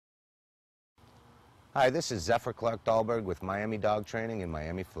Hi, this is Zephyr Clark Dahlberg with Miami Dog Training in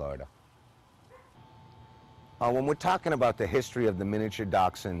Miami, Florida. When we're talking about the history of the miniature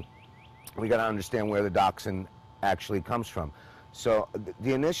dachshund, we got to understand where the dachshund actually comes from. So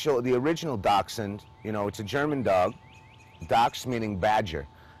the original dachshund, it's a German dog, Dachs meaning badger,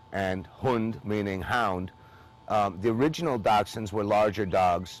 and Hund meaning hound. The original dachshunds were larger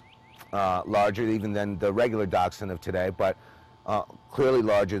dogs, larger even than the regular dachshund of today, but clearly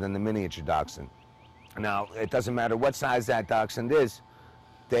larger than the miniature dachshund. Now, it doesn't matter what size that dachshund is,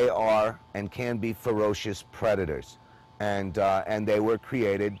 they are and can be ferocious predators. And they were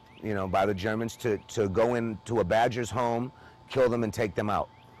created, by the Germans to go into a badger's home, kill them, and take them out.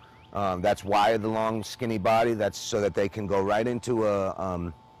 That's why the long, skinny body. That's so that they can go right into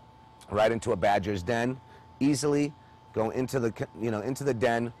a badger's den, easily go into the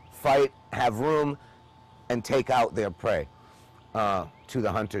den, fight, have room, and take out their prey to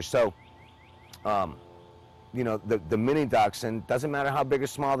the hunters. So, the mini dachshund, doesn't matter how big or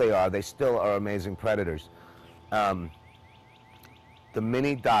small they are, they still are amazing predators. The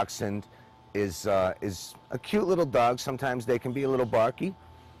mini dachshund is a cute little dog. Sometimes they can be a little barky,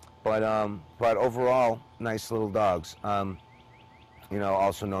 but overall, nice little dogs.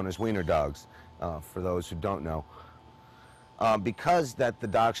 Also known as wiener dogs, for those who don't know. Because the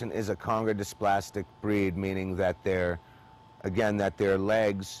dachshund is a congodysplastic breed, meaning that their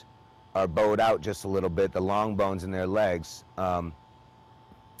legs are bowed out just a little bit, the long bones in their legs. It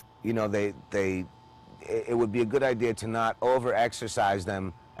would be a good idea to not over-exercise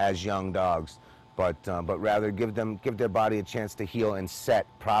them as young dogs, but rather give their body a chance to heal and set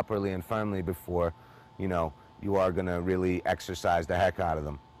properly and firmly before, you are going to really exercise the heck out of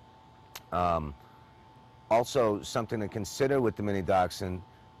them. Also, something to consider with the mini dachshund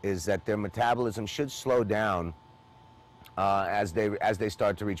is that their metabolism should slow down as they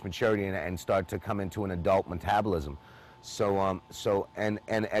start to reach maturity and start to come into an adult metabolism. And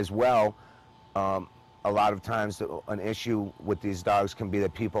as well, a lot of times an issue with these dogs can be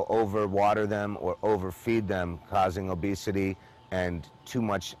that people overwater them or overfeed them, causing obesity and too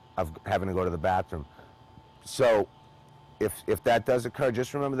much of having to go to the bathroom. So if that does occur,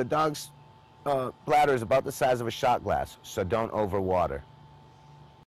 just remember the dog's bladder is about the size of a shot glass, so don't overwater.